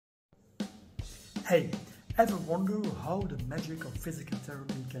Hey, ever wonder how the magic of physical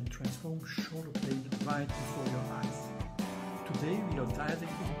therapy can transform shoulder pain right before your eyes? Today we are diving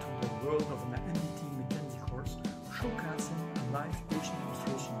into the world of an MDT McKenzie course, showcasing a live patient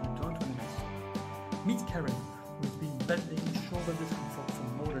demonstration you don't want to miss. Meet Karen, who has been battling shoulder discomfort for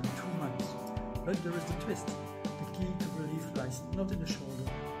more than 2 months. But there is the twist. The key to relief lies not in the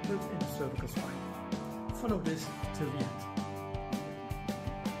shoulder, but in the cervical spine. Follow this till the end.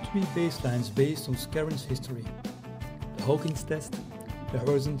 3 baselines based on Karen's history: the Hawkins test, the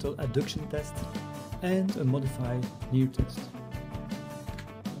horizontal adduction test, and a modified knee test.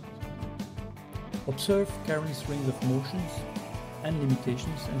 Observe Karen's range of motions and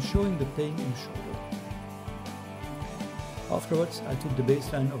limitations and showing the pain in the shoulder. Afterwards, I took the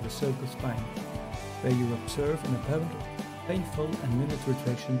baseline of the cervical spine, where you observe an apparent painful and limited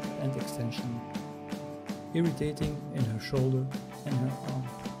retraction and extension, irritating in her shoulder and her arm.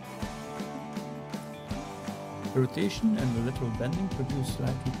 The rotation and the lateral bending produce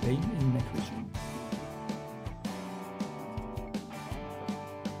slightly pain in the neck region.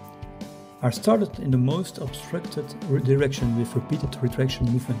 I started in the most obstructed direction with repeated retraction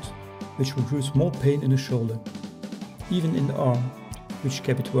movements, which produced more pain in the shoulder, even in the arm, which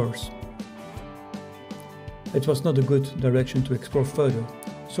kept it worse. It was not a good direction to explore further,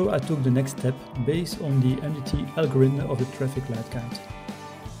 so I took the next step based on the MDT algorithm of the traffic light count.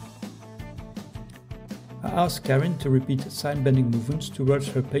 I asked Karen to repeat side bending movements towards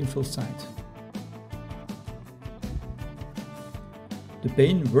her painful side. The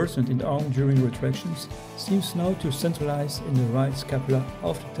pain worsened in the arm during retractions seems now to centralize in the right scapula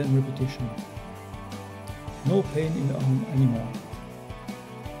after 10 repetitions. No pain in the arm anymore.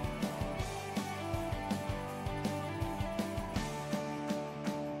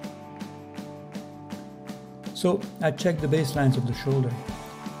 So I checked the baselines of the shoulder.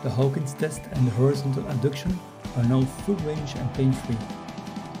 The Hawkins test and the horizontal adduction are now full range and pain-free.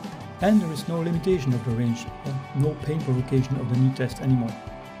 And there is no limitation of the range, no pain provocation of the knee test anymore.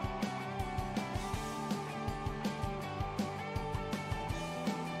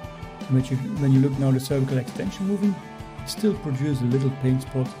 When you look now at the cervical extension moving, it still produces a little pain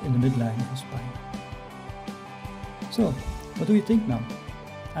spot in the midline of the spine. So, what do you think now?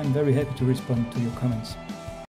 I'm very happy to respond to your comments.